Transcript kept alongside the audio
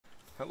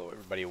Hello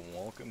everybody,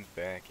 welcome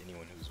back,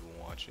 anyone who's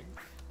watching,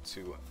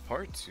 to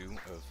part 2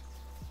 of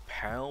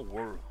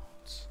Palworld.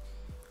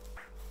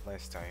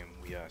 Last time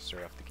we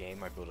started off the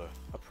game, I built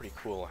a pretty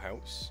cool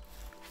house,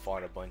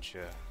 fought a bunch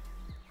of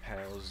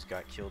pals,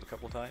 got killed a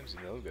couple times,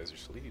 and those guys are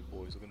sleepy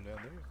boys looking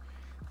down there.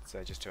 It's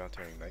just about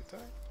turning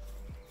nighttime,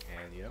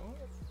 and you know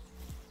what?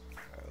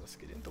 Let's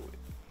get into it.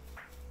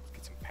 Let's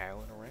get some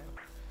palling around.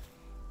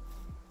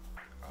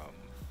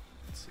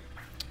 Let's see.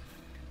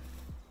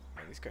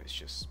 Man, these guys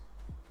just...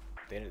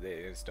 They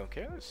just don't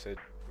care. They said,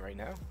 right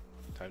now,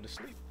 time to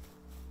sleep.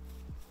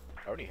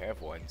 I already have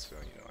one, so,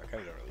 you know, I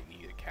kind of don't really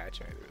need to catch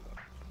either of them.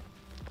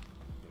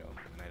 You know,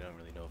 and I don't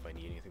really know if I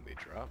need anything they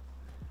drop.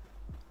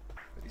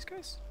 Are these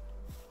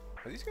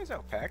guys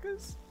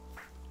alpacas?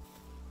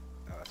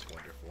 Oh, that's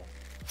wonderful.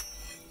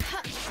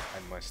 I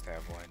must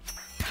have one.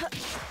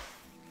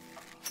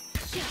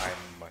 I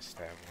must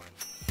have one.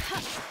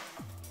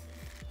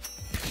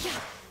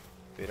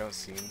 They don't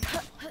seem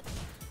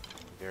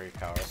very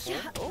powerful.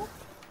 Oh!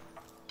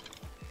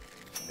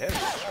 They have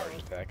a charge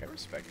attack, I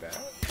respect that.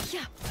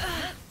 Did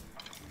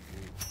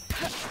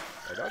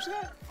I dodge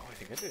that? Oh, I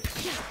think I did.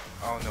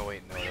 Oh, no,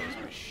 wait, no, that was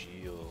my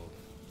shield.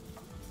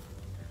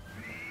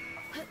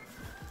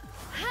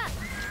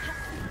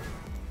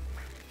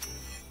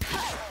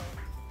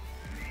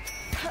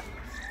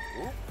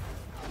 Ooh.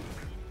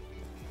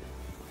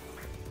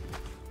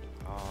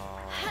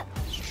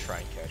 Let's try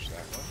and catch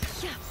that one.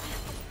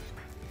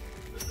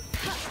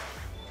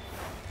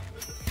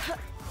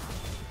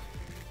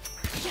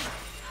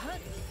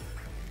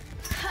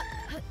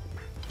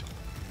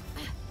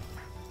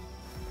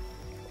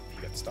 He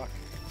got stuck.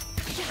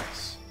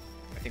 Nice.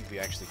 I think we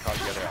actually caught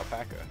the other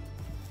alpaca.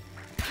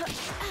 Let me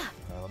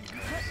call this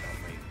out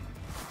my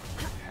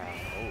pal.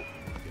 Oh,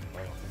 I'm getting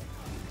light on there.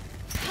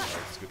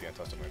 It's a good thing I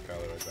tossed up my pal,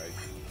 otherwise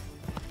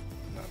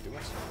I'm not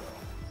doing so well.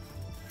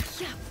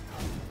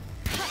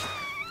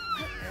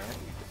 And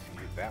we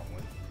defeated that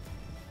one.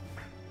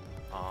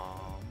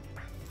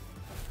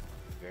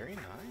 Very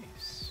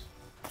nice.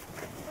 Oh,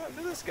 look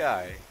at this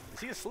guy. Is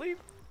he asleep?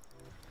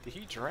 Did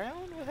he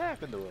drown? What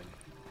happened to him?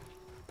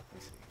 Let me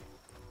see.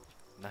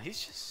 No,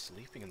 he's just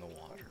sleeping in the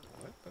water.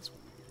 What? That's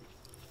weird.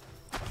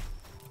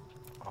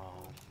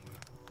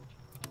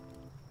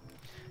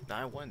 Now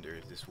I wonder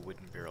if this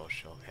wooden barrel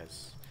shelf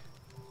has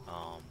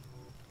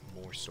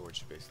more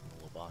storage space than the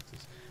little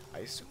boxes. I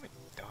assume it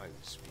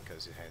does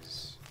because it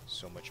has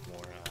so much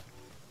more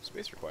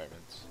space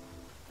requirements.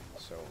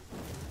 So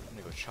I'm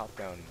gonna go chop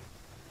down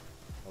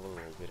a little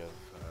bit of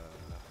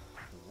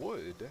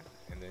wood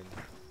and then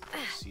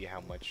see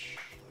how much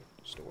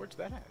storage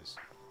that has.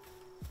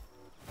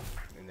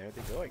 And there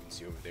they go. I can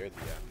see over there the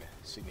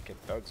significant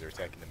thugs are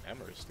attacking the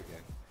Memorist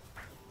again.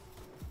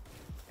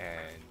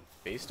 And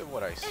based on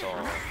what I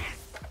saw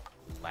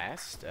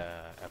last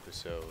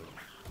episode,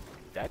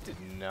 that did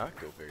not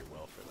go very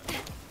well for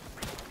them.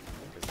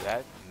 Because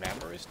that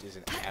Memorist is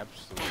an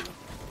absolute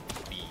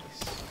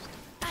beast.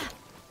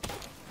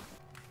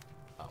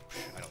 Oh,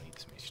 I don't need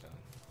this mage stone.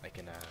 I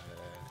can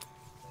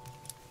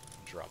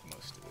drop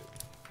most of it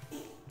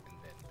and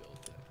then build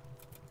the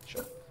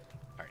shell.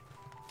 Alright.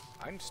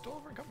 I'm still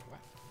over encumbered. Wow.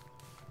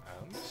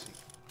 Let me see.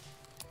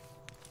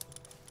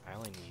 I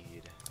only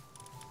need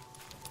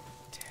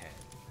 10,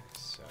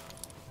 so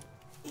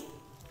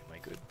am I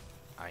good?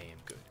 I am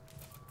good.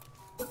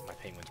 My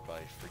penguin's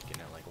probably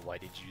freaking out like, why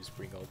did you just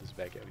bring all this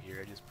back out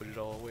here? I just put it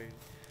all away.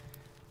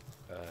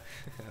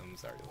 I'm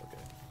sorry, little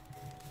guy.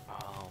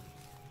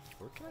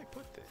 Where can I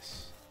put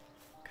this?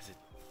 Because it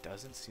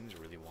doesn't seem to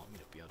really want me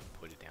to be able to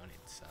put it down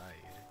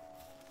inside,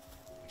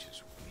 which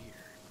is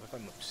weird. What if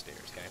I'm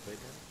upstairs? Can I put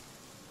it down?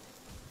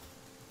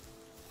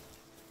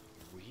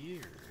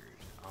 Weird.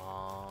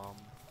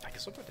 I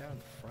guess I'll put it down in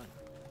the front.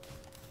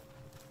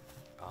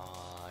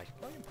 I should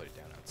probably put it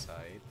down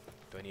outside.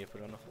 Do I need to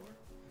put it on the floor?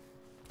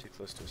 Too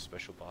close to a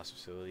special boss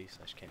facility,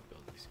 / can't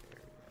build this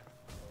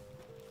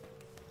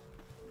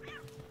area.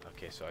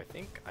 Okay, so I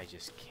think I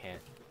just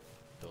can't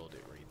build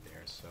it right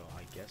there, so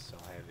I guess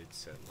I'll have it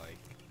set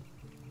like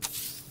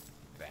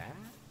that.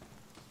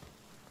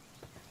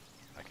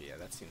 Okay, yeah,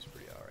 that seems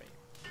pretty alright.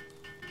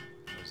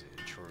 What was it,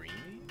 a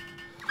Torimi?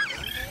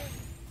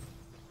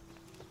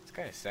 It's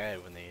kind of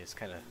sad when they just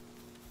kind of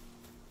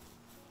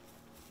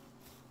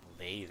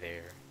lay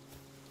there.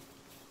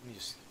 Let me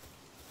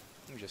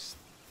just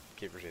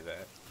get rid of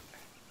that.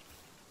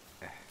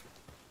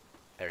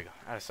 There we go.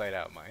 Out of sight,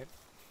 out of mind.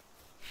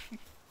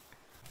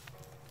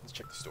 Let's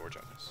check the storage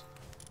on this.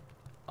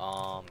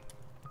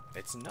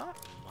 It's not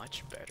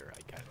much better,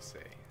 I gotta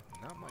say.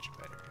 Not much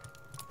better.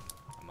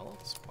 I'm a little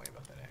disappointed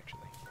about that,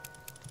 actually.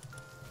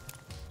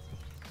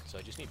 So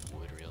I just need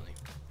wood, really.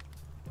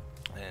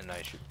 And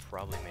I should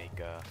probably make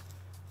the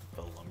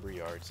lumber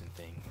yards and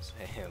things.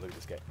 Look at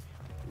this guy.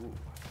 Ooh,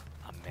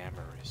 a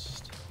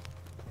Memorist.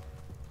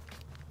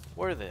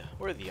 What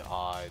are the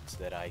odds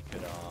that I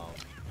could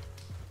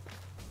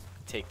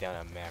take down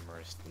a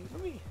Memorist?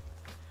 Let me.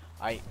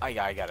 I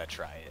gotta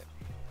try it.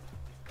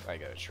 I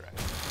gotta try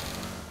it.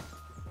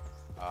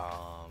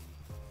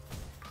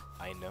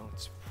 I know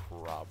it's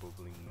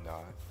probably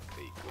not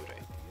a good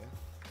idea,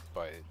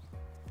 but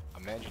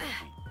imagine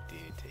if we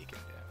did take him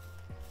down.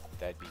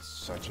 That'd be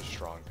such a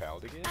strong pal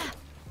to get.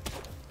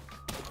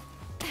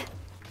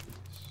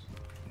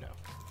 No.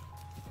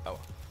 Oh.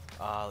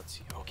 Let's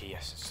see. Okay,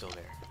 yes, it's still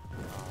there.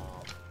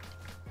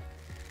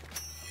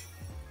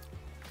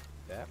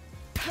 That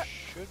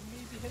should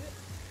maybe hit it.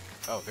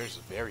 Oh, there's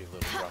very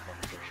little drop on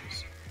the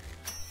berries.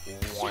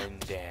 1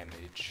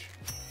 damage.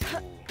 Ooh.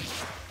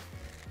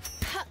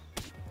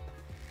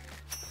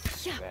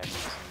 That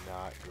is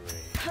not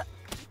great.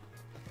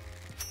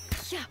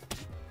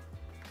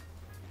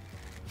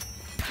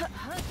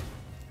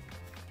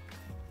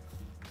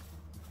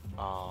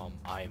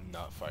 I am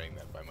not fighting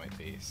that by my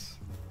face.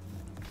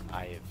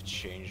 I have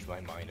changed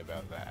my mind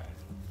about that.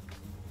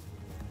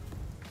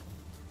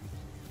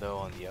 Though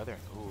on the other,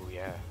 ooh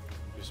yeah,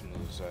 there's some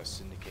of those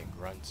syndicate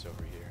grunts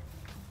over here.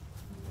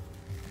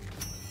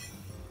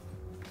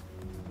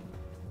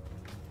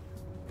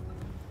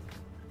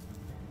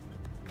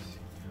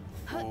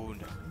 Oh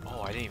no!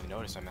 Oh, I didn't even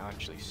notice. I'm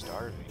actually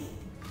starving.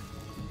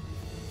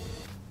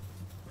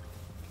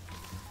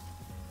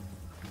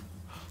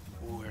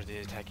 Ooh, are they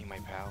attacking my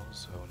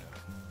pals? Oh no!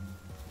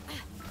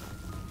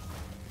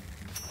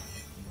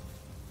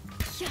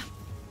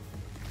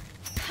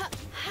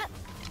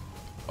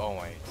 Oh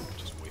my!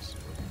 Just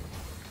wasted it.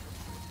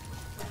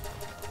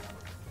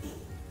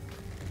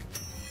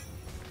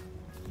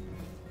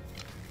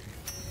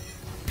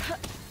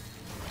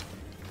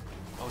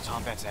 Oh,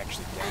 Tombat's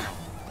actually down.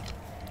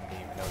 I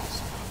didn't even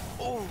notice.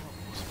 Oh, I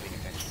wasn't paying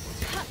attention.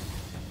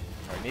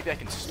 Alright, maybe I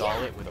can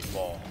stall it with a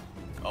ball.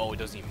 Oh, it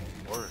doesn't even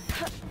work.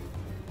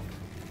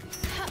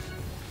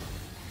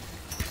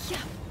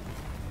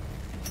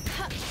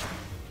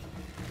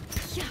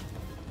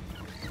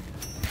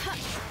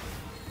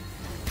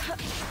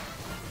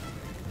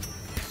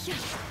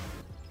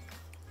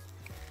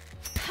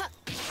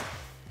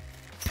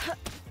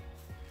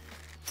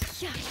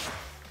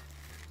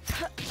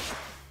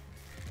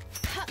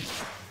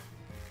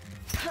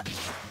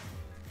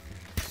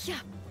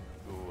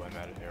 Ooh, I'm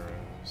out of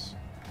arrows.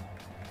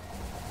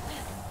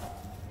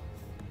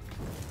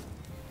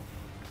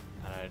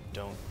 And I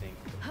don't think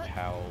the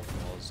Power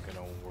Ball is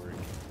gonna work.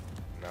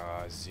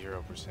 Nah,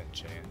 0%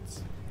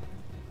 chance.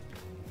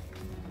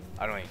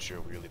 I don't ain't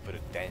sure we really put a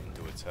dent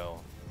into its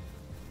health.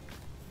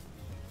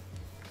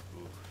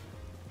 Oof.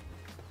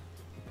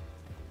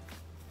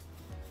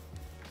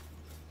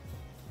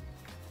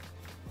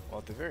 Well,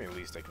 at the very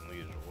least, I can lead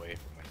it away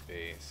from my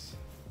base.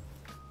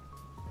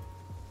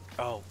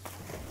 Oh.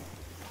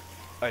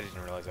 I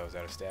didn't realize I was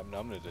out of stamina.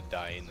 I'm gonna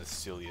die in the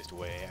silliest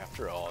way.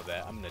 After all of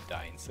that, I'm gonna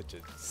die in such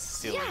a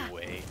silly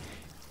way.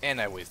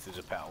 And I wasted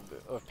a pal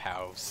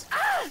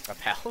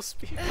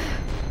speed.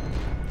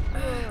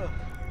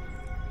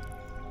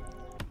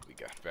 We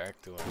got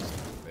back to us.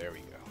 There we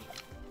go.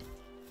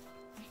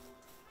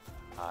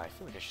 I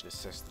feel like I should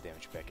assess the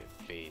damage back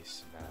at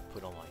base and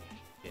put all my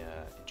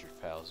injured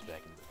pals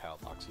back into the pal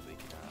box so they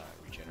can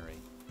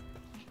regenerate.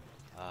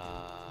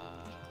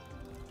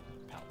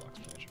 Pal box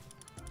measure.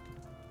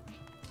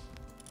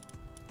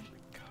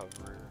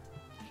 Recover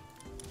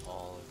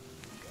all of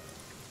you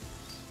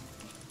guys.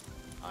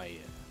 I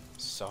am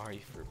sorry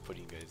for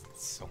putting you guys in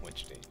so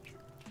much danger.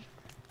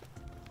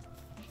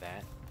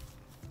 That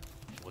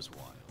was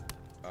wild.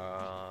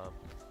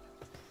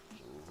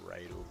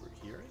 Right over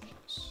here, I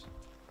guess.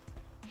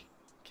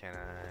 Can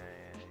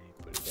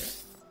I put it there?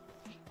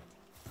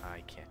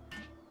 I can't.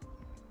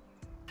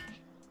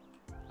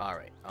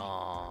 Alright,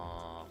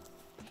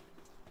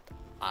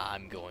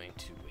 I'm going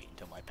to wait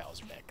until my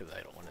pals are back because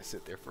I don't want to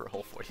sit there for a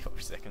whole 44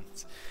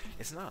 seconds.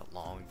 It's not a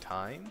long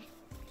time,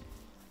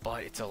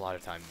 but it's a lot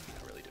of time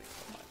not really doing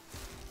a lot.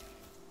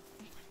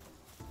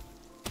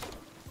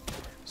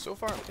 So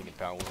far, I'm thinking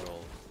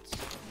Palworld is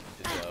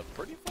a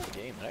pretty fun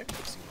game, and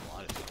I've seen a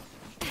lot of it.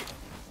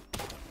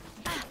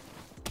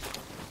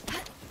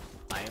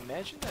 I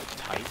imagine that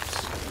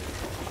types,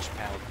 each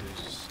pal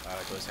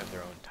does have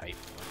their own type.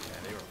 Yeah,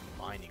 they were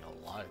mining a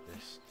lot of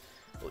this.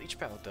 Well, each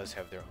pal does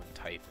have their own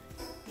type,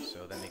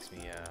 so that makes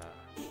me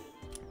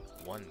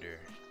wonder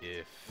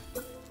if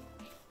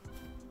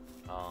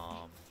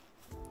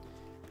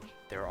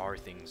there are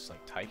things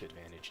like type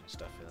advantage and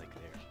stuff like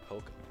there in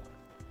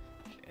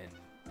Pokemon, and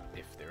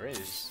if there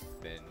is,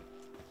 then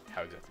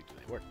how exactly do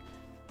they work?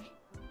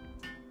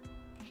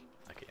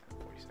 Okay,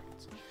 yeah, 40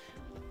 seconds.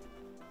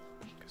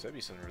 Because that'd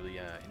be something really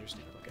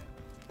interesting to look at.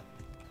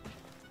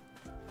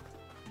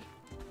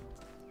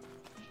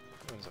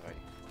 Everyone's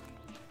fighting.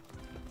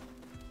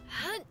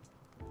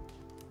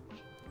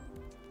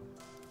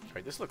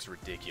 Alright, this looks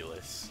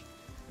ridiculous.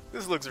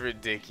 This looks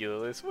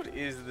ridiculous. What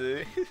is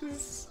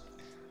this?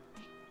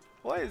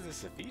 Why is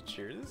this a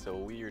feature? This is a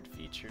weird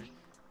feature.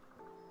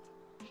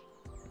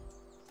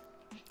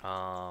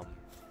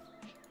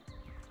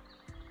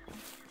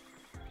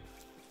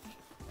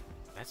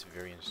 That's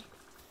very interesting.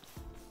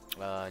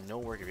 No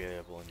work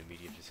available in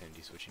immediate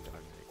vicinity, switching to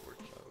automatic work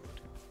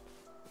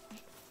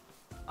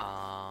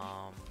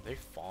mode. They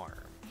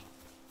farm.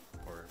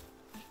 Or,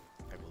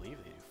 I believe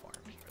they do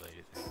farming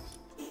related things.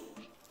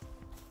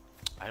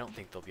 I don't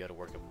think they'll be able to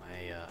work on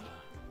my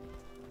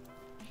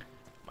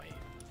my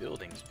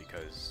buildings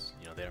because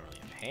you know they don't really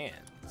have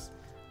hands.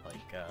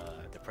 Like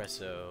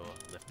Depresso,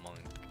 Lift Monk,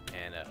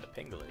 and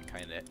Pingale,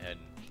 kind of, and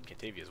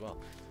Cantavia as well.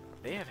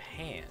 They have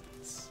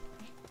hands.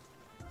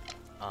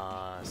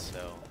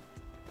 So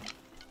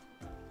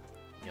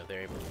you know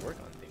they're able to work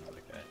on things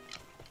like that.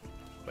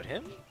 But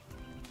him,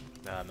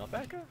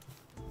 Melpaka,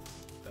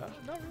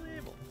 not really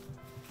able.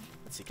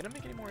 Let's see, can I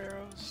make any more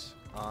arrows?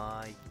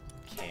 I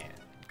can,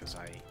 because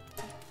I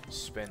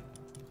spent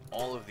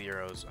all of the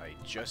arrows I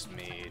just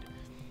made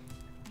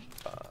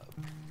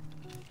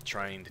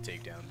trying to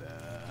take down the...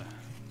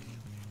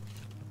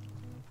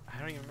 I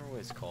don't even remember what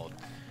it's called.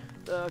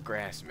 The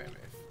grass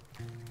mammoth.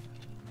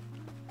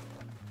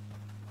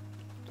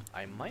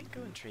 I might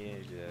go and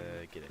trade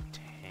to get a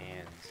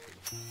tan.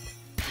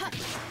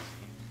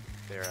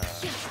 They're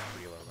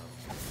pretty low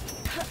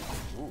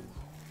level. Ooh.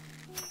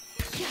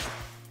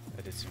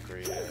 I did some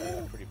great,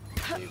 pretty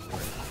big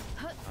work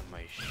on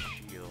my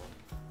shield.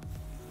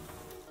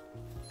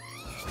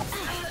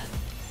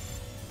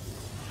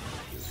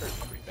 He was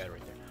hurting pretty bad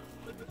right there.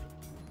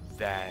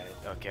 That,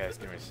 okay, I was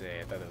gonna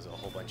say, I thought there was a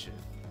whole bunch of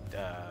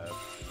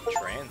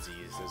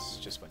transies. There's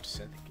just a bunch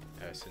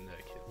of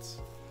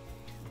syndicates.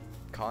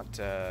 Caught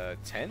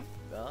 10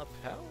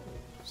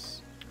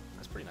 pals.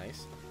 That's pretty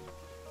nice.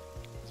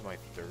 This is my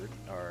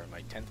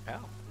my 10th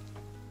pal.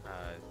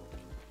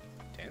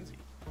 Tansy.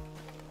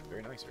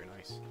 Very nice, very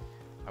nice.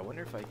 I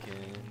wonder if I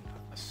can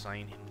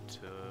assign him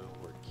to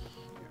work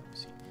here.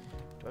 Let's see.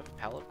 Do I have a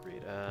pal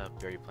upgrade?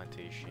 Berry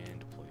plantation,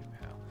 deploy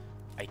a pal.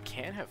 I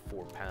can have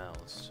 4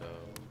 pals, so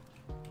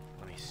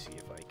let me see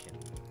if I can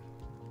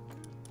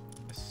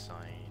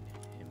assign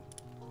him.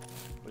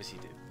 What does he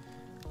do?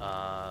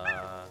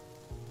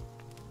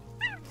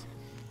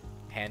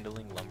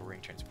 Handling,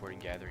 lumbering, transporting,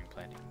 gathering,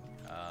 planting.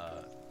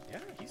 Yeah,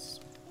 he's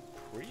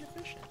pretty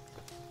efficient.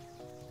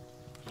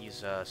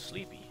 He's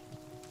sleepy.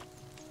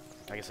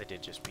 I guess I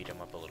did just beat him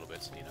up a little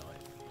bit, so you know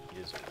he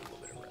deserves a little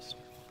bit of rest.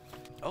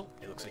 Oh,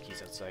 it looks like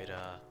he's outside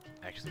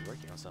actually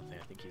working on something.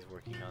 I think he's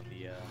working on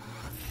the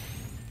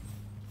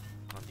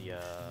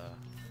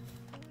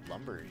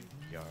lumber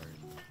yard.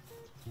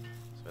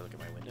 So I look at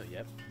my window,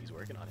 yep, he's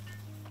working on it.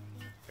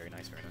 Very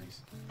nice, very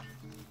nice.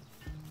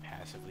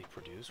 Passively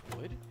produce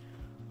wood?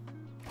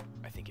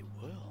 I think it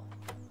will.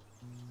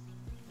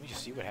 Let me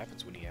just see what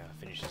happens when he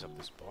finishes up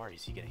this bar.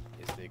 Is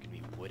there gonna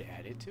be wood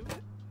added to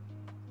it?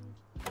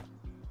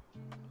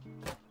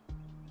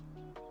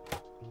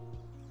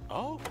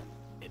 Oh,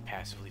 it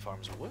passively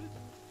farms wood.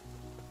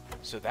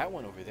 So that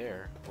one over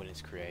there, when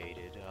it's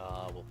created,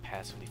 will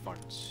passively farm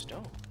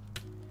stone.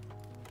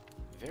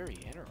 Very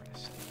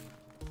interesting.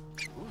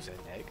 Ooh, is that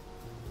an egg?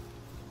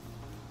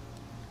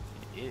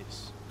 It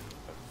is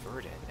a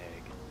verdant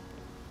egg.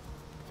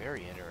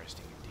 Very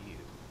interesting indeed.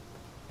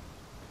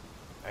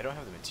 I don't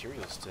have the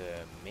materials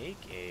to make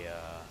a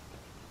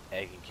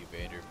egg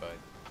incubator, but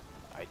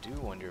I do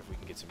wonder if we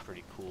can get some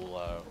pretty cool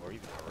or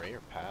even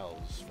rare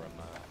pals from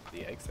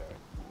the eggs that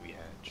we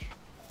hatch.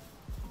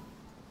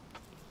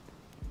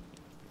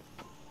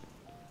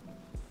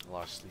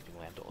 Lost sleeping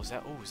lambda. Oh,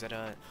 is that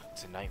a?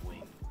 It's a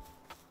Nightwing.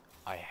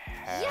 I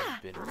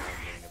have been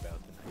wondering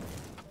about the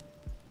Nightwing.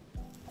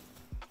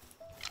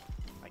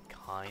 I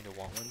kind of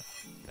want one,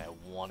 and I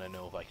want to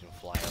know if I can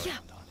fly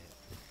around on it.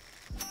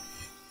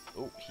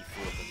 Oh, he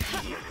flew up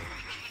immediately.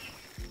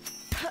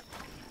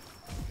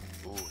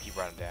 Ooh, he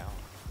brought him down.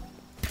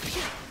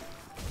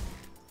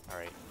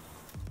 Alright.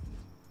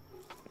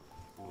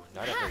 Ooh,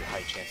 not a very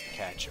high chance to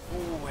catch.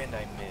 Ooh, and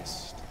I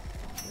missed.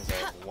 Because I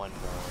have one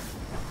more.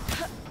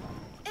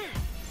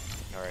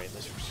 Alright,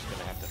 we're just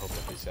gonna have to hope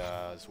that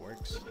this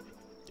works.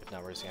 If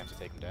not, we're just gonna have to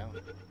take him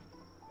down.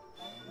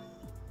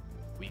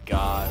 We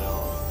got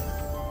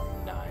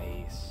him.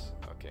 Nice.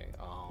 Okay,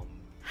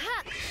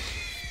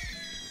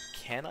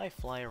 can I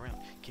fly around?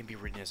 Can be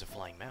ridden as a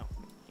flying mount.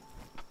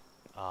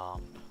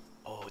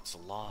 Oh, it's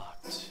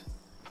locked.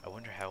 I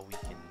wonder how we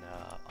can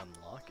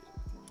unlock it.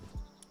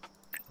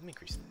 Let me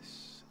increase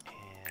this.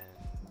 And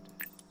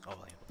oh,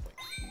 wait.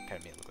 Kind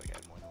of made it look like I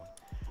had more than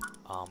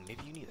one.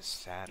 Maybe you need a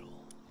saddle.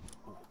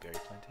 Ooh, berry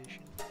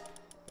plantation.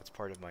 That's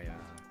part of my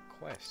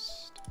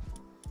quest.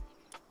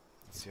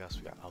 Let's see what else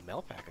we got. Oh,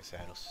 Melpaka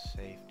saddle,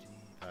 safety.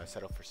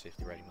 Saddle for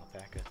safety riding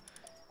Melpaka.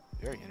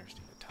 Very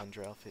interesting. A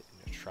tundra outfit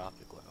and a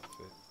tropical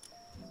outfit.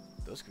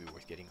 Those could be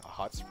worth getting. A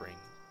hot spring.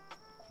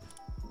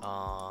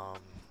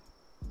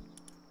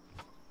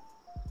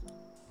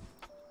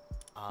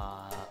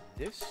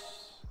 This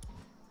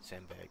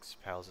sandbags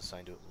pals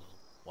assigned to it will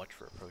watch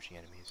for approaching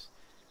enemies.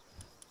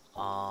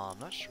 I'm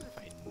not sure if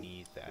I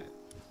need that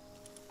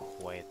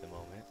quite at the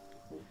moment.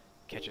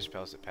 Catches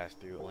pals that pass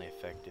through, only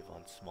effective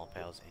on small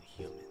pals and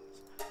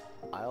humans.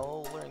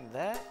 I'll learn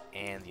that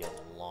and the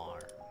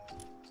alarm.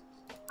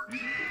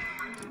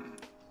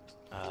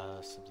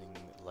 Something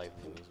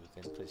lively moves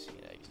within, placing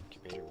an egg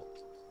incubator will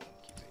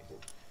incubate.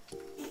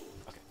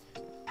 Okay.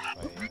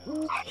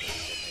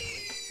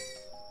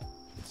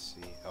 Let's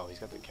see. Oh, he's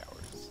got the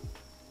cowards.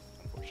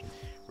 Unfortunately.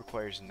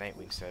 Requires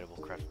Nightwing settable,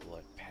 craftable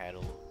at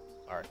paddle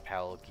Alright,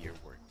 PAL gear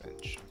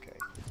workbench. Okay.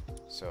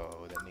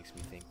 So that makes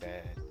me think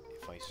that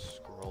if I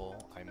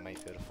scroll, I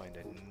might be able to find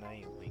a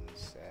Nightwing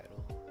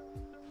saddle.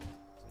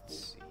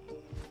 Let's see.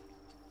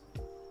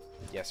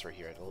 Yes, right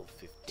here at level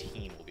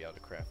 15 we'll be able to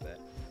craft that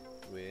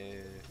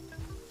with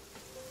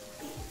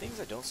things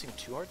that don't seem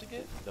too hard to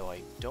get, though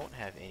I don't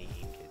have any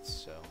ingots,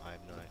 so I'm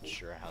not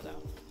sure how that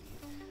will be.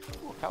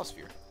 Ooh, a PAL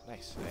sphere.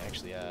 Nice. I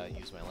actually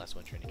used my last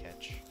one trying to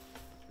catch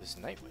this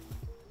Nightwing.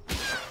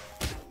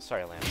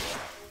 Sorry, Lambo.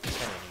 I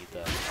kinda need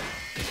the...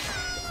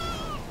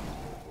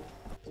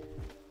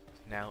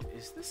 Now,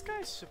 is this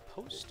guy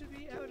supposed to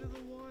be out of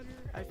the water?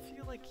 I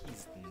feel like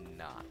he's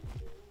not.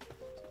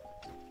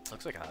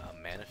 Looks like a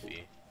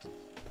Manaphy.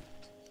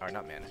 Or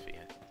not Manaphy.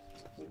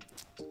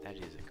 That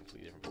is a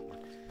completely different one.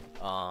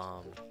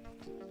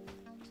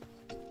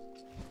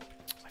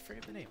 I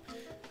forget the name.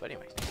 But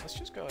anyway, let's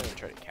just go ahead and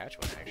try to catch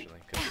one actually,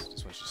 because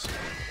this one's just sitting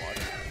in the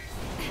water.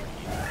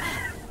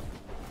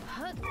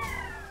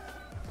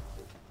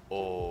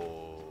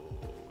 Oh,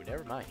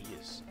 never mind. He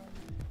is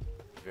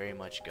very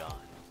much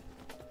gone.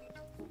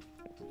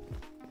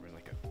 We're in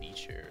like a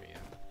beach area.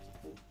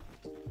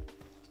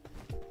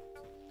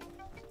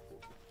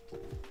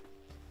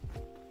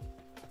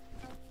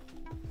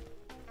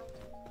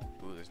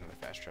 Ooh, there's another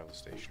fast travel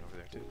station over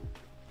there too.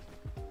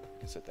 I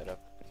can set that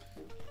up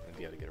and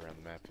be able to get around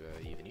the map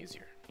even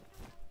easier.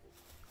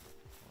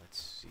 Let's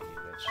see.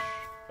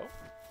 Oh,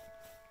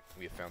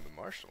 we have found the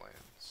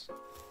marshlands.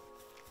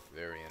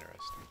 Very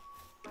interesting.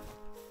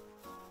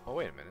 Oh,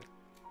 wait a minute.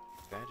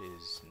 That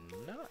is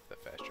not the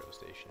fast travel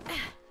station.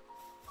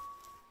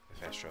 The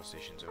fast travel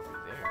station's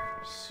over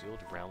there.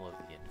 Sealed Realm of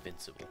the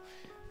Invincible.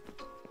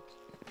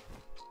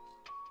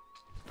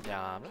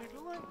 Yeah, I'm not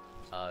gonna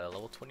lie.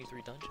 Level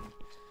 23 dungeon.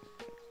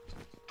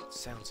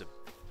 Sounds a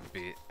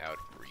bit out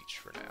of reach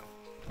for now.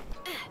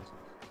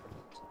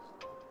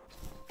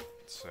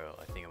 So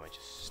I think I might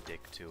just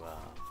stick to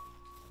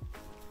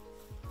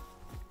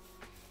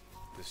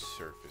the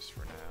surface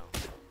for now.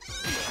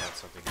 That's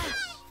something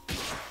that's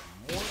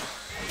more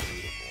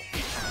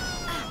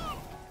suitable.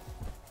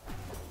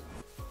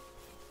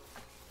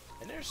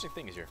 An interesting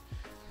thing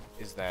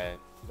is that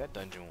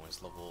dungeon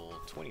was level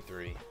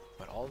 23,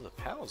 but all the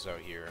pals out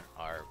here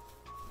are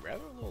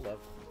rather low level.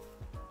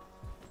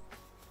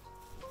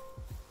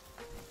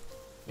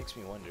 Makes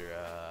me wonder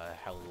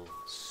how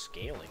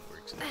scaling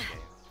works in this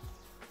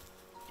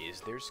game.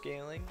 Is there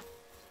scaling?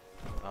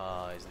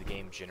 Is the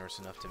game generous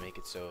enough to make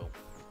it so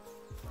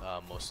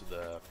most of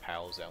the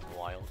pals out in the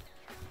wild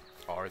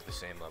are the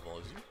same level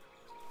as you?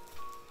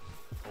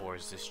 Or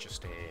is this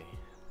just a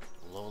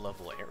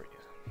low-level area?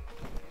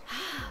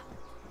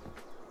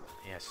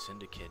 Yeah,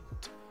 Syndicate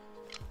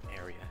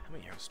area. How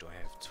many arrows do I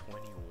have?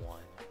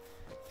 21.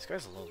 This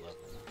guy's low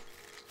level.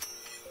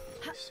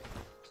 Let me see.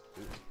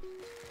 Ooh.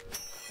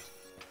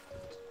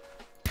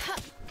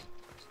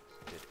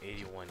 Did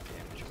 81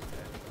 damage with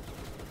that.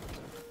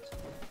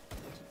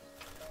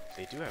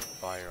 They do have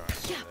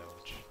firearms though,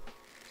 which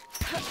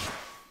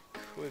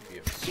could be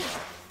a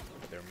problem.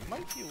 There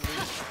might be loot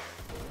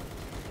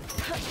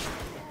there.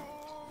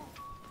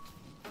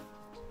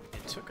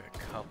 It took a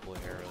couple of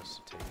arrows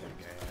to take that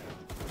guy out.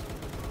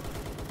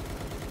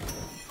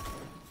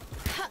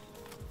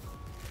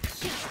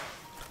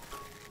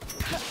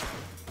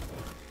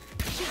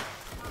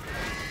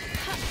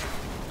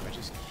 If I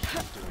just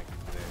keep doing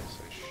this,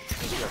 I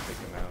should be able to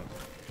take him out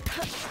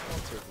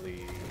relatively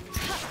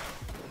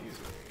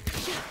easily.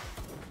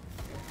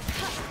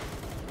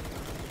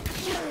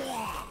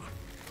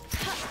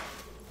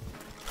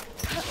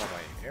 All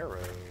my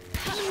arrows.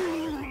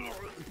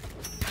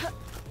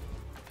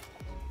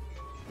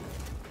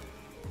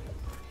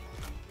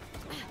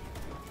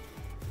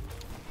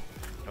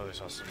 Oh,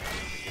 there's also more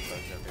good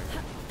bugs out there.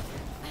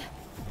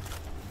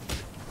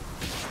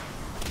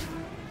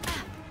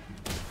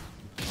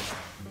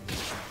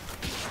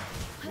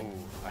 Ooh,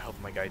 I hope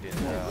my guy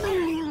didn't.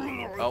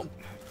 Oh,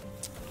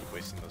 keep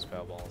wasting those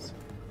foul balls.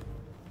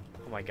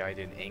 Oh, my guy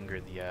didn't anger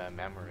the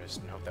Mamorist,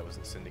 and hope that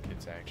wasn't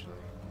Syndicates actually.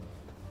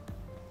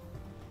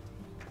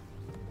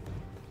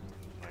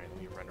 Alright,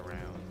 let me run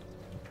around.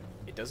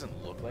 It doesn't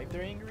look like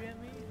they're angry at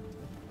me.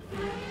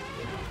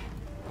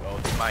 Oh,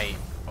 they might.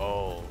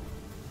 Oh.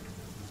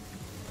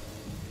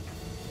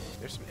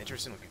 There's some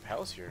interesting looking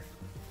pals here.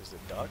 There's a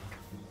duck.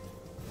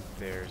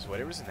 There's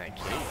whatever's in that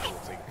cage.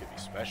 Looks like it could be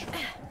special.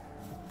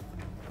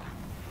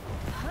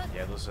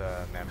 Yeah, those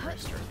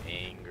Mamorists are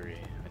angry.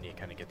 I need to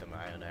kind of get them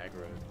ion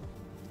aggro.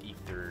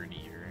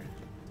 E30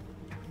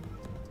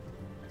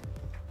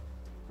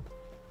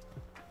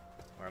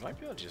 or I might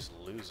be able to just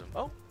lose him.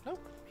 Oh,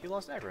 nope. He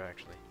lost aggro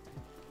actually.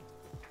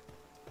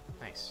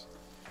 Nice.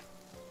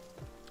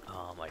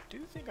 I do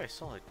think I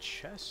saw a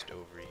chest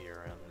over here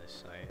around this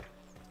side.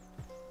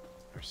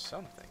 Or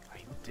something.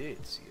 I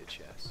did see a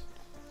chest.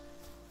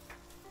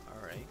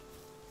 Alright.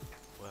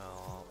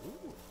 Well,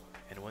 ooh.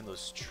 And one of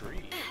those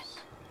trees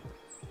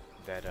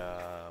that,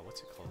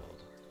 what's it called?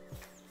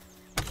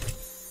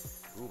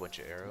 Ooh, a bunch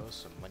of arrows,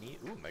 some money.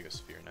 Ooh,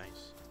 Megasphere,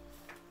 nice.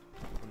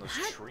 One of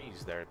those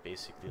trees that are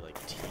basically like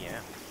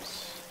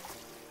TMs.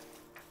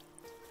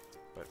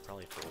 but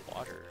probably for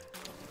water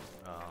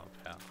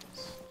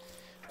pals.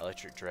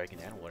 Electric dragon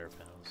and water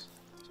pals.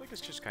 So I guess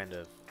just kind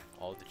of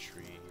all the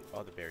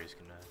berries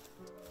can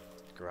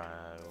grow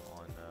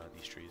on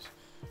these trees.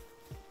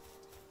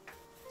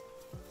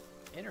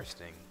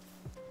 Interesting.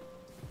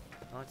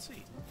 Let's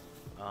see.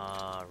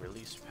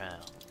 Release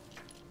pal.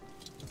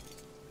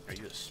 Are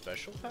you a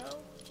special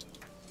pal?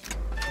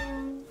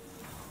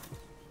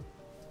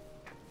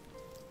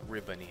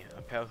 Ribbony,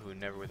 a pal who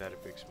never without a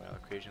big smile.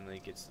 Occasionally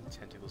gets the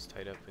tentacles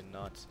tied up in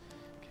knots.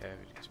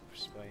 Cavities,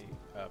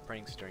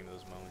 pranks during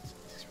those moments.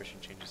 His expression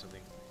changes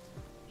something.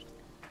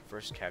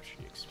 First captured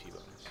XP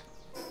bonus.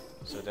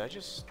 So did I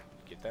just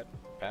get that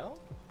pal?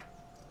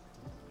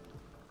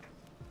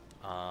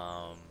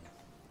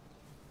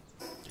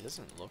 It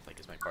doesn't look like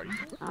it's my party.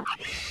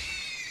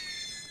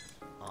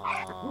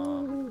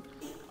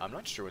 I'm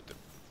not sure what the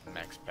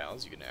max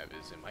pals you can have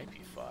is. It might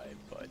be 5,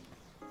 but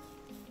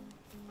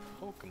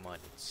Pokemon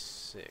it's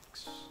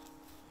 6.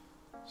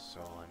 So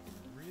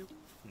I'm really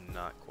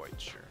not quite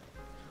sure.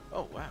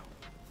 Oh wow,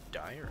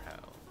 Dire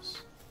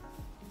House.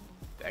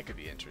 That could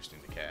be interesting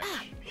to catch.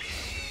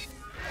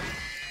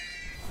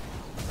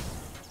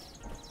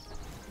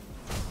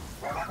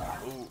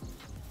 Ooh.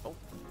 Oh.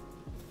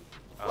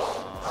 Let's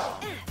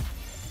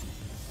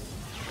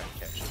try and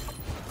catch it.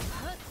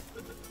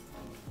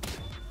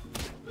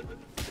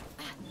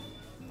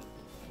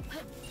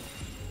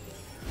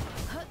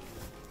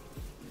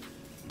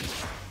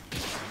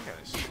 I'm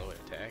kinda slow at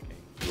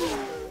attacking.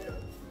 Yeah,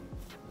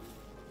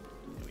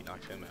 we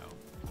knocked him out.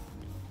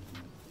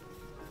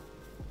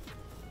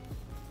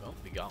 Well,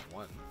 we got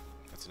one.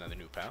 That's another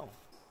new pal.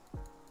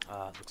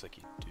 Looks like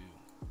you do.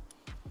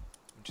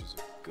 Which is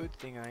a good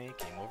thing I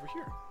came over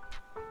here.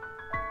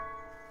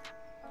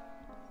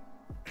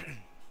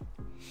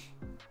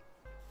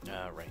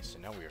 Right, so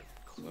now we are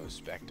close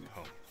back to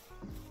home.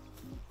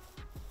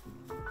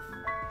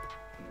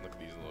 Look at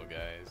these little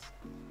guys.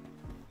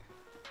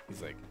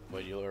 He's like,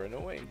 well, you'll run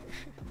away.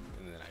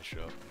 And then I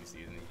show up and he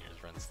sees me and he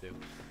just runs through.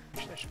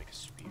 Actually, I should make a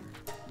spear.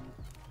 Yeah,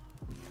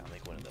 I'll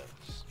make one of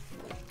those.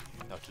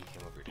 Nucky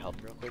came over to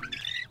help real quick.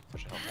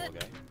 Such a helpful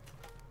guy.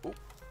 Oh.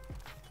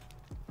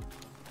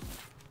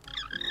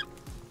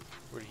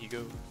 Where did he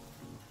go?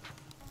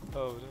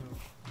 Oh no.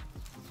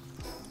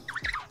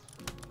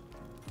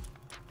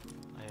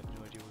 I have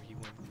no idea where he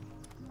went.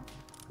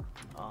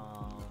 I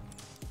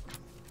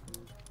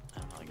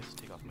don't know, I guess I'll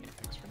take off my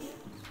axe for now.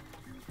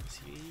 Is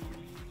he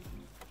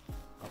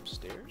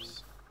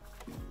upstairs?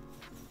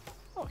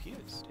 Oh, he is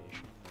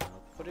stationed.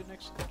 Put it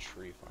next to the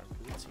tree farm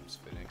because it seems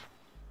fitting.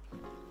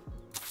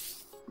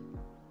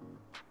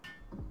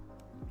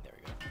 There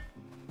we go.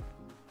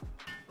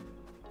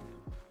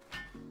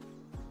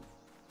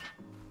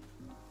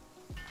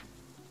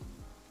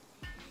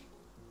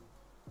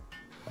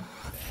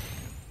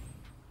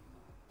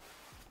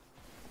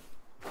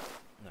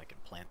 And I can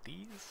plant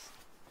these.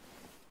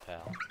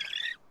 Pal.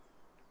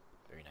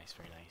 Very nice,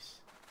 very nice.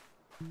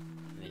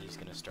 And then he's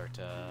gonna start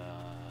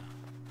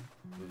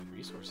moving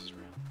resources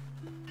around.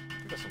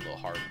 We've got some little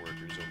hard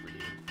workers over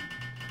here.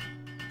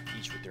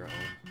 Each with their own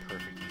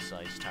perfectly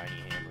sized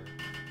tiny hammer.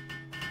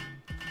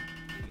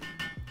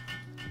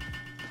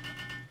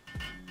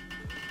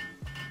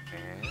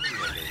 And we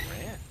have a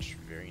ranch.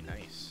 Very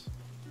nice.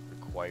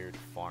 Required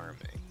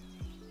farming.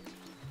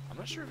 I'm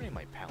not sure if any of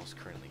my pals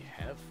currently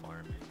have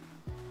farming.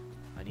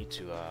 I need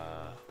to,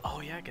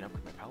 oh yeah, I can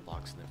upgrade my pal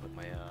box and then put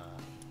my,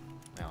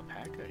 my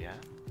alpaca, yeah.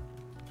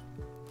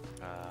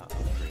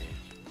 Upgrade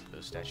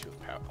the statue of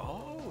power.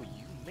 Oh,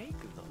 you make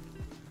them.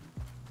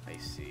 I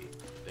see.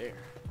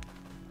 There.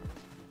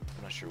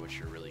 I'm not sure what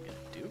you're really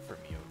gonna do for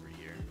me over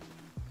here,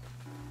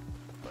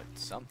 but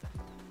something.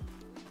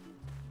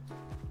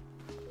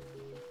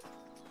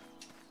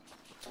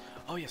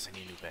 Oh yes, I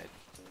need a new bed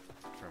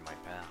for my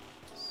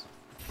pals.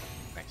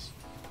 Nice.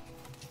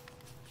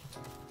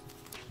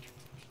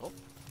 Oh,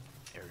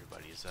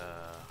 everybody's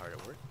hard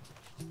at work.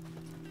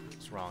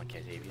 What's wrong,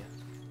 Catavia?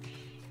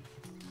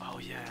 Oh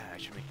yeah, I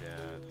should make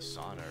the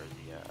sauna or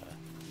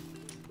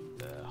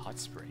the hot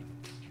spring.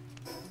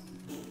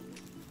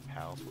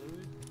 Pal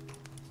fluid?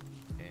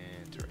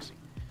 Interesting.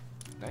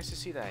 Nice to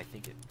see that I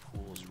think it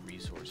pulls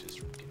resources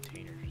from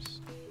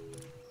containers.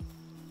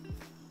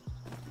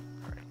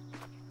 Alright,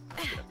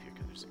 let's get up here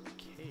because there's a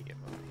cave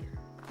up here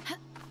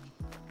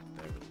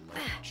that I would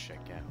like to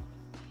check out.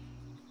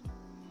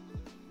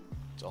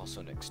 It's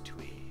also next to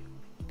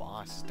a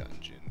boss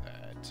dungeon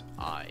that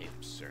I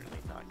am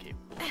certainly not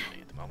capable of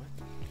doing at the moment.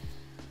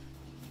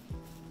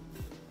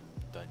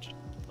 Dungeon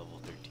level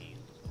 13.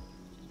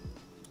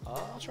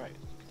 I'll try it.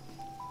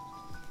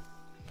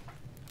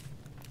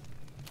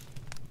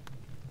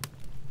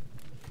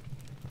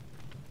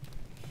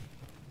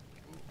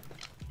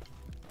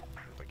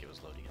 Looked like it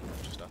was loading in a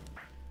bunch of stuff.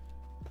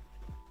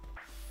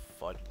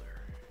 Fuddler.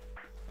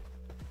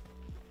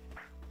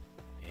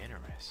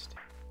 Interesting.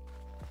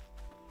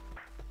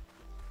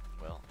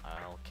 Well,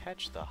 I'll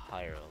catch the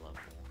higher level.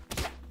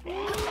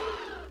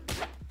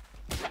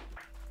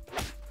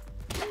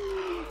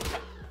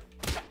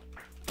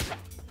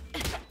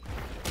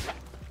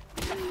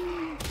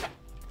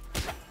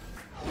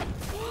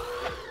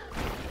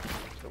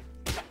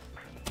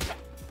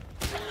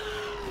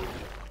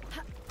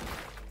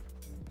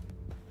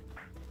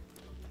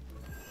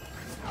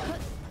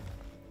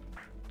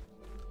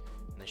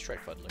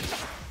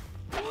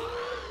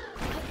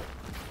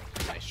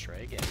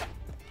 Try again.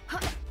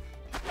 Let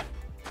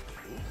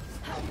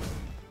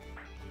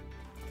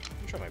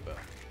me try my bow.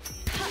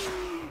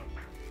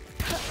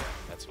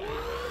 That's fine.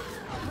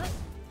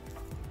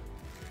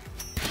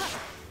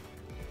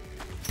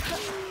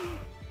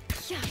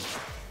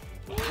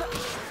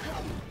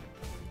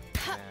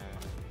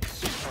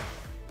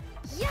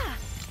 Yeah.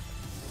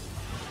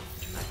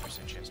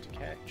 2% chance to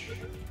catch.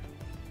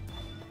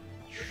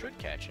 Should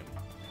catch him.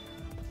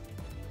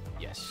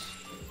 Yes.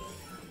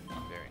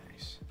 Very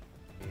nice.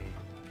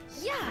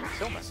 Yeah.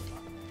 Still messing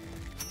up.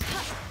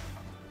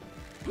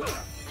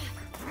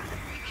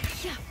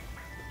 Yeah.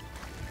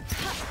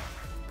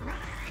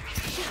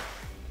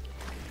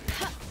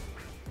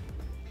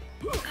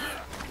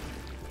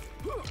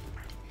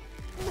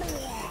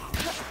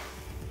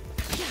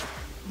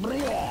 There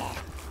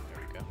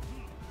we go.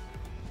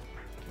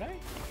 Can I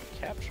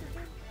capture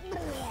him? Oh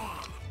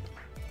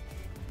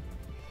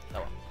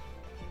well.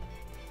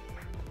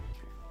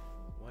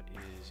 What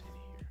is in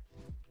here?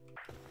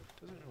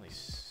 Doesn't really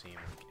seem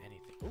like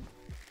anything. Ooh.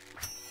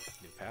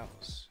 New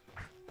pals.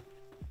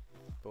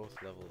 Both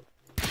level up.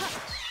 So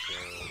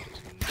it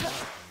does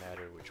not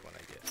matter which one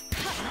I get.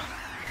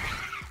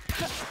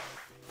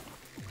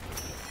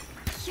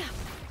 Yeah.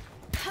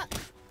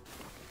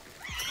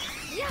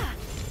 Yeah.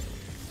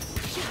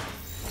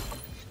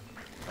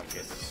 Okay,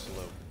 it's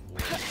slow.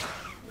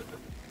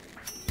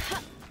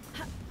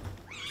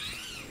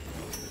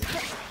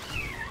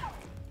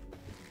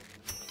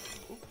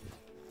 Ooh.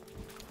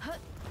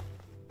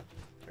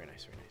 Very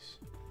nice, very nice.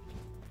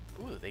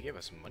 Ooh, they gave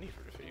us money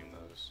for defeating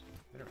those.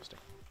 Interesting.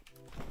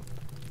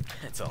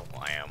 It's a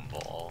lamb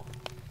ball.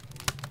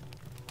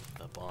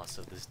 The boss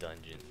of this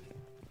dungeon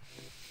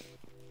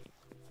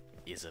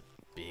is a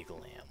big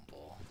lamb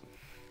ball.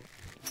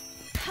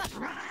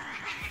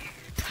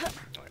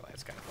 Oh,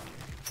 that's kind of fun.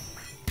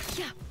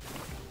 Yeah.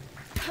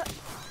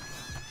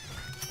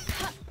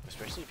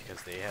 Especially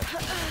because they have...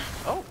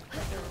 Oh!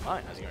 Never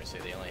mind. I was going to say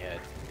they only had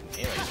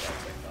melee attacks, I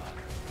thought.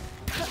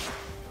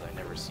 But I've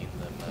never seen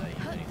them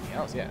use anything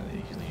else. Yeah, they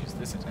usually use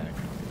this attack.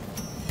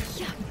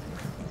 Yeah.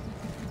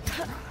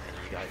 And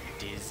you got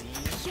dizzy.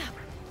 Yeah.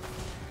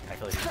 I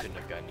feel like you couldn't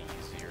have gotten to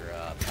use your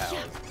pal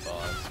as the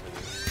boss for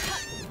this.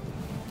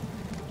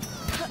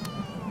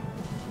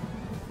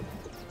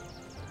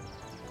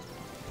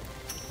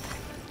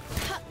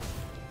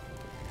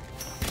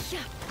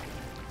 Yeah.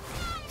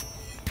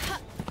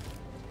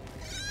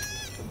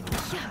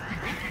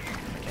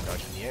 I can't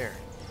dodge in the air.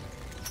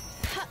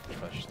 If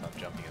I should stop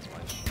jumping as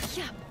much.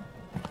 Yeah.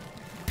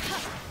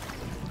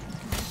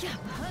 Yeah.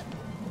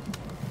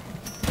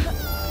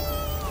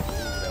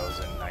 That was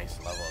a nice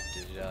level up.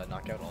 Did it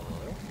knock out all the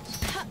little ones?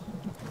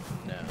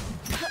 No.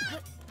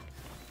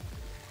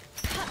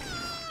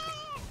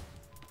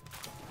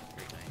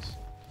 Very nice.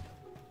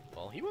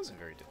 Well, he wasn't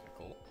very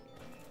difficult.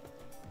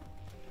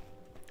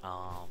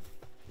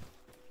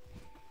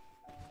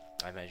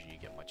 I imagine you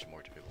get much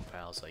more difficult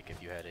pals. Like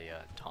if you had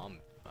a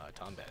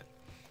Tombat,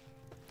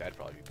 that'd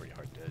probably be pretty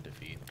hard to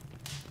defeat.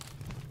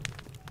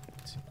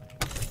 Let's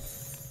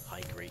see.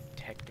 High grade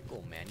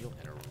technical manual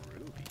and a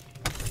ruby.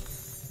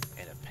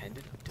 And a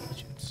pendant of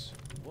diligence.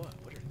 What?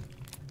 What are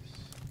these?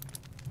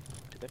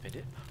 Did that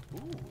pendant?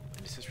 Ooh,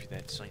 an accessory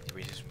that slightly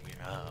raises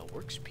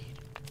work speed.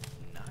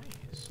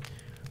 Nice.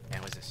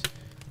 And what's this?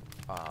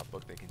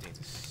 Book that contains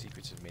the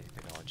secrets of amazing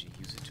technology.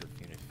 Use it to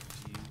obtain a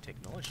few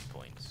technology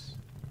points.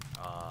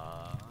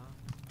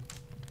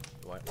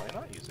 Why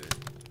not use it?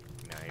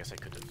 I mean, I guess I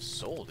could have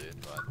sold it,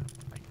 but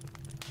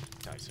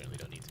I certainly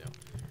don't need to.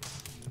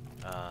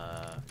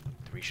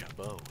 3-shot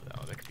bow.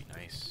 Oh, that could be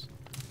nice.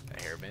 A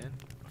hairband?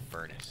 A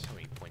furnace. How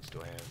many points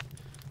do I have?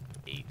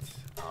 8.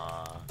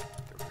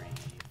 3,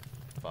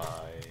 5.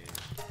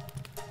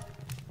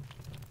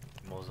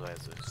 Mozo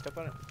has a step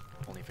on it.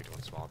 Only effective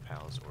on small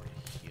pals or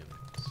humans.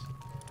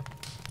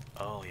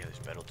 Oh yeah, there's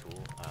better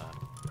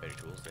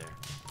tools there.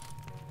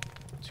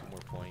 2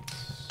 more points.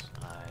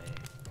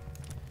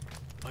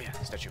 Oh yeah,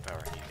 statue of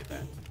power. I need to get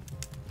that.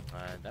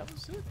 That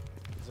was it.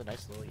 It was a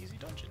nice little easy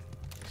dungeon.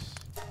 Nice.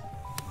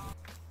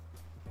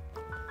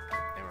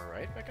 And we're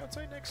right back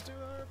outside next to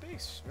our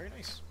base. Very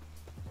nice.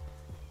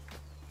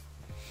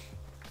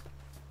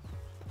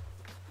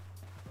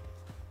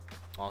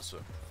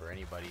 Also, for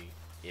anybody,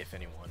 if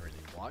anyone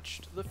really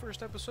watched the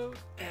first episode,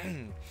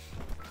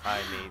 I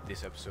made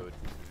this episode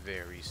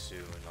very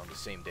soon, on the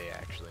same day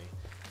actually,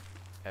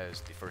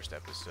 as the first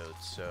episode,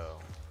 so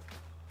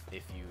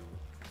if you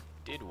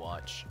did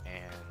watch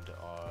and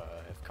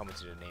have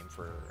commented a name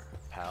for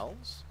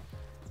pals,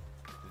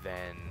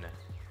 then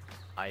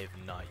I have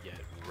not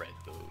yet read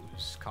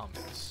those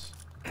comments,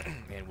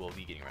 and we'll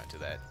be getting around to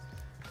that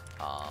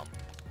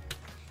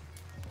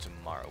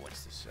tomorrow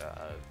once this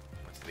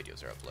once the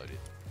videos are uploaded,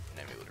 and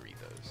I'm able to read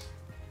those.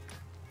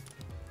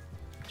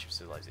 Ancient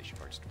civilization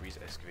parts, debris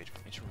excavated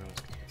from ancient ruins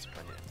contain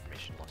splendid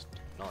information, lost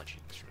technology,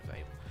 instrument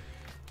valuable.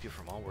 People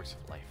from all walks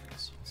of life are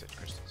seen in such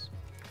crystals.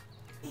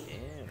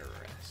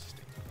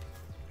 Interesting.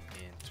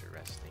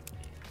 Interesting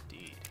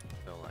indeed.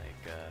 So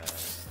like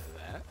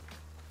that.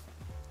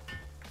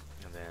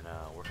 And and then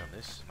work on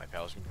this. My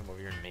pals can come over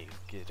here and make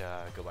it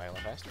go by a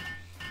lot faster.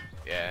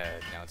 Yeah,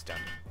 now it's down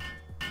to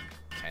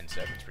 10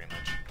 seconds pretty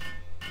much.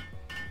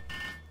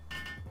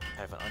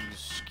 I have an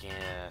unused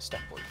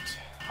stat point.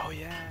 Oh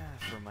yeah,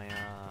 for my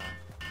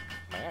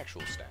my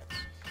actual stats.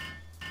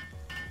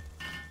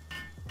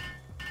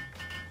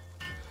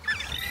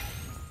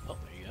 Oh,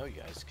 there you go.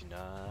 You guys can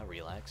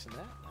relax in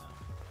that now.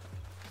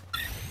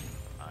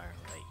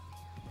 Alright.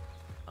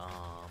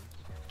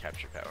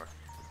 Capture power.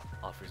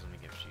 Offers let me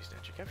give you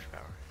extra capture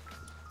power.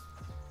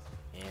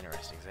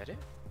 Interesting. Is that it?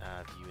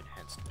 View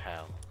enhanced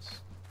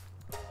pals.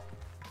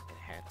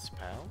 Enhanced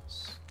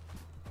pals?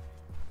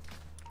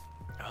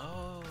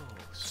 Oh,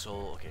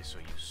 soul. Okay, so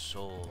use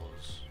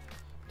souls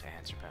to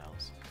enhance your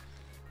pals.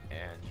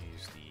 And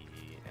use the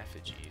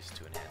effigies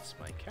to enhance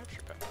my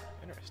capture power.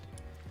 Interesting.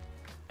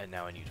 And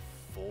now I need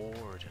 4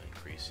 to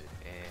increase it.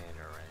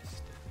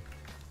 Interesting.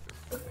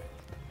 Yeah,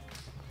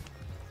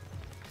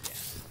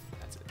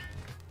 that's it.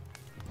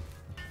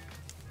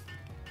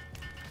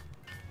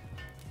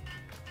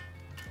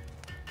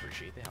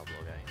 Appreciate the help,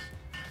 little guys.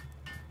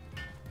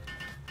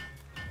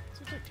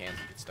 Seems like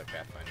Tansy gets stuck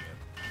pathfinding it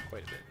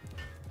quite a bit.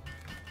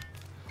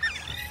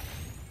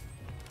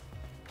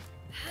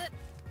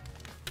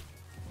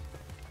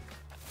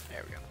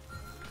 There we go.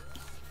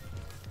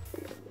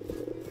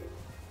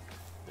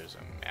 There's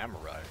a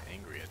Mamorot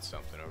angry at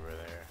something over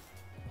there.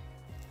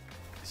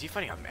 Is he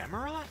fighting a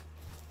Mamorot?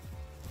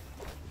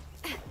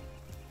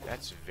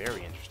 That's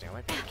very interesting. I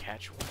might be able to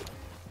catch one.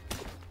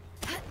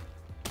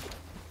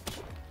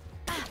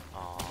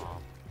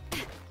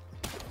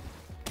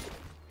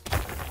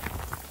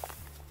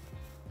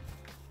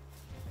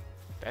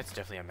 That's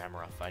definitely a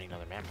Mamorot fighting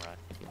another Mamorot.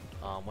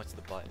 What's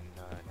the button?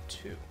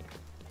 2.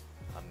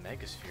 A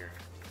Megasphere.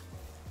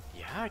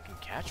 Yeah, I can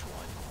catch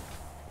one.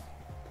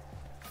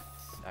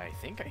 I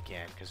think I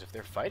can, because if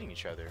they're fighting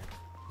each other,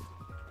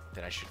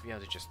 then I should be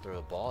able to just throw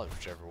the ball at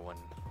whichever one,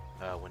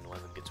 when one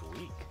of them gets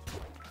weak.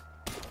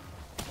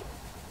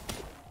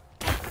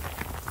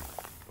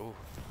 Ooh.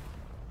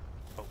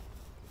 Oh.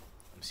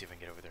 Let me see if I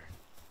can get over there.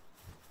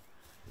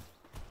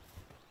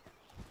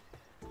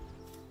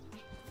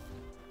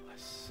 An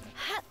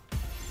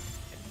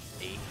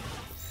 8.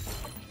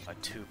 A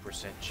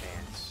 2%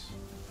 chance.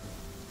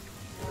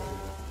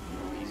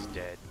 He's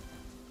dead.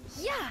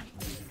 Yeah.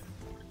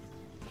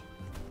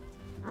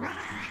 Ooh,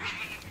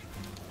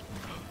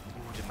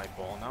 did my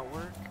ball not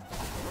work?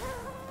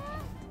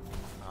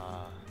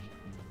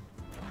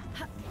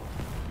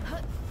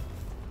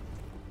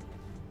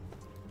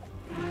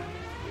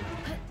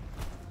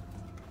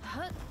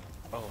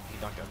 Oh, he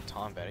knocked out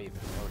Tom, but I didn't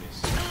even notice.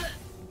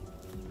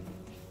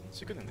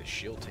 It's a good thing the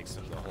shield takes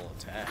up the whole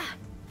attack.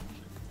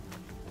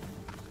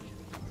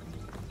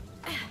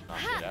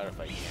 Knock it out if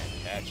I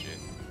can't catch it.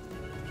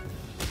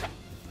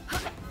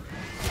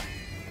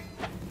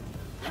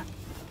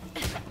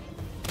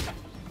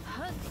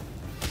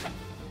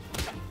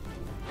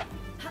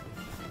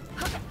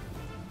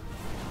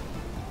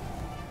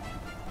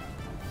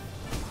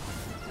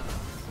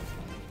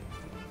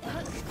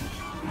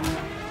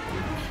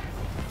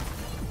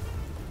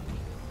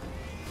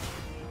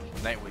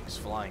 Nightwing's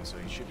flying, so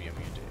he should be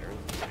immune to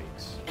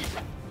earthquakes.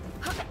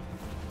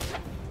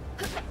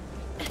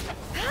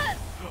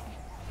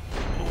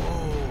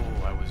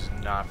 Oh, I was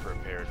not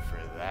prepared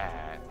for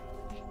that.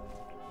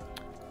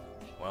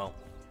 Well,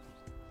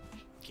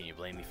 can you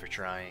blame me for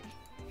trying?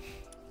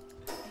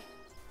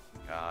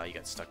 You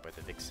got stuck by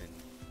the Vixen.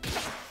 You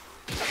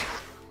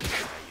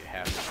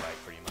have to fight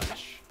pretty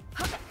much.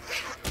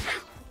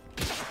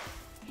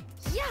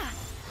 Yeah.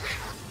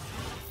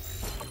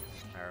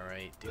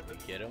 Alright, did we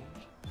get him?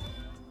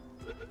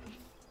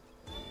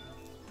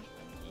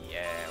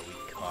 Yeah, we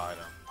caught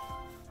him.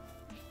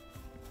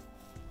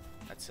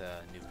 That's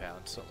a new pal.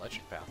 It's an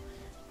electric pal.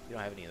 We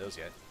don't have any of those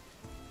yet.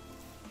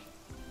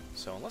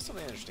 So unless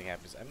something interesting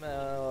happens, I'm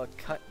gonna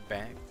cut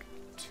back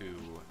to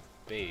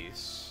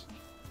base,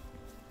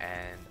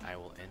 and I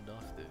will end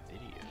off the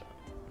video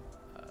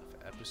of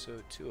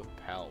episode 2 of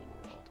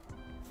Palworld.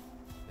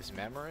 Is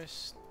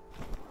Mamoris?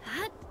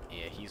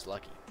 Yeah, he's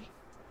lucky.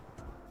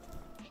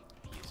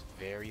 He's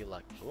very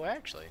lucky. Oh,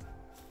 actually.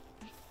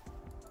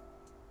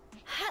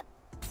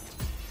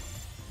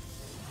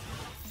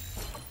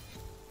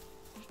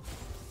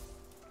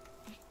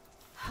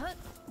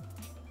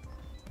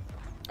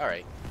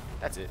 Alright,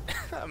 that's it.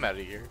 I'm out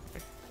of here.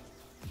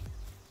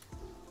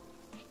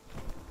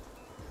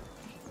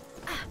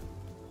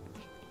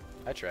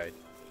 I tried.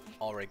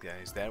 Alright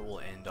guys, that will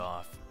end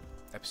off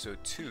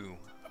episode 2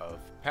 of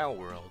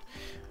Palworld.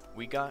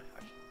 We got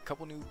a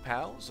couple new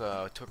pals,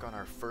 took on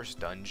our first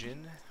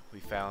dungeon. We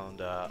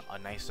found a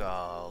nice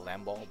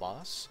Lamball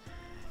boss.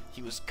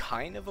 He was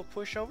kind of a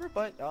pushover,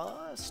 but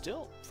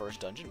still,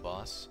 first dungeon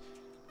boss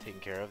taken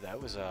care of. That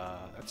was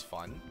that's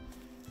fun.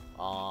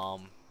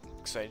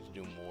 Excited to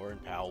do more in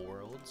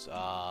Palworlds.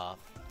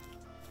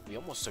 We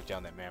almost took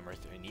down that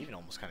mammoth and even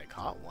almost kind of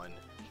caught one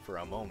for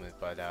a moment,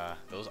 but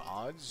those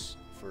odds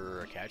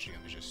for catching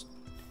them is just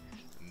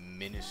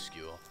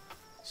minuscule.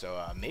 So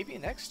maybe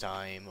next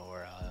time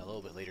or a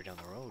little bit later down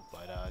the road.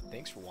 But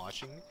thanks for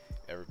watching,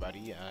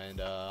 everybody. And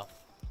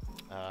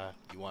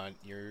you want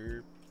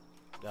your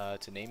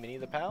to name any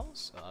of the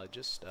pals?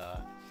 Just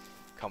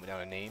comment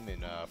down a name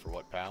and for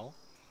what pal.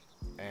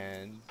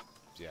 And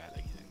yeah,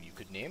 like, you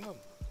could name them.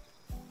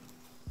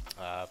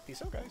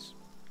 Peace out, guys.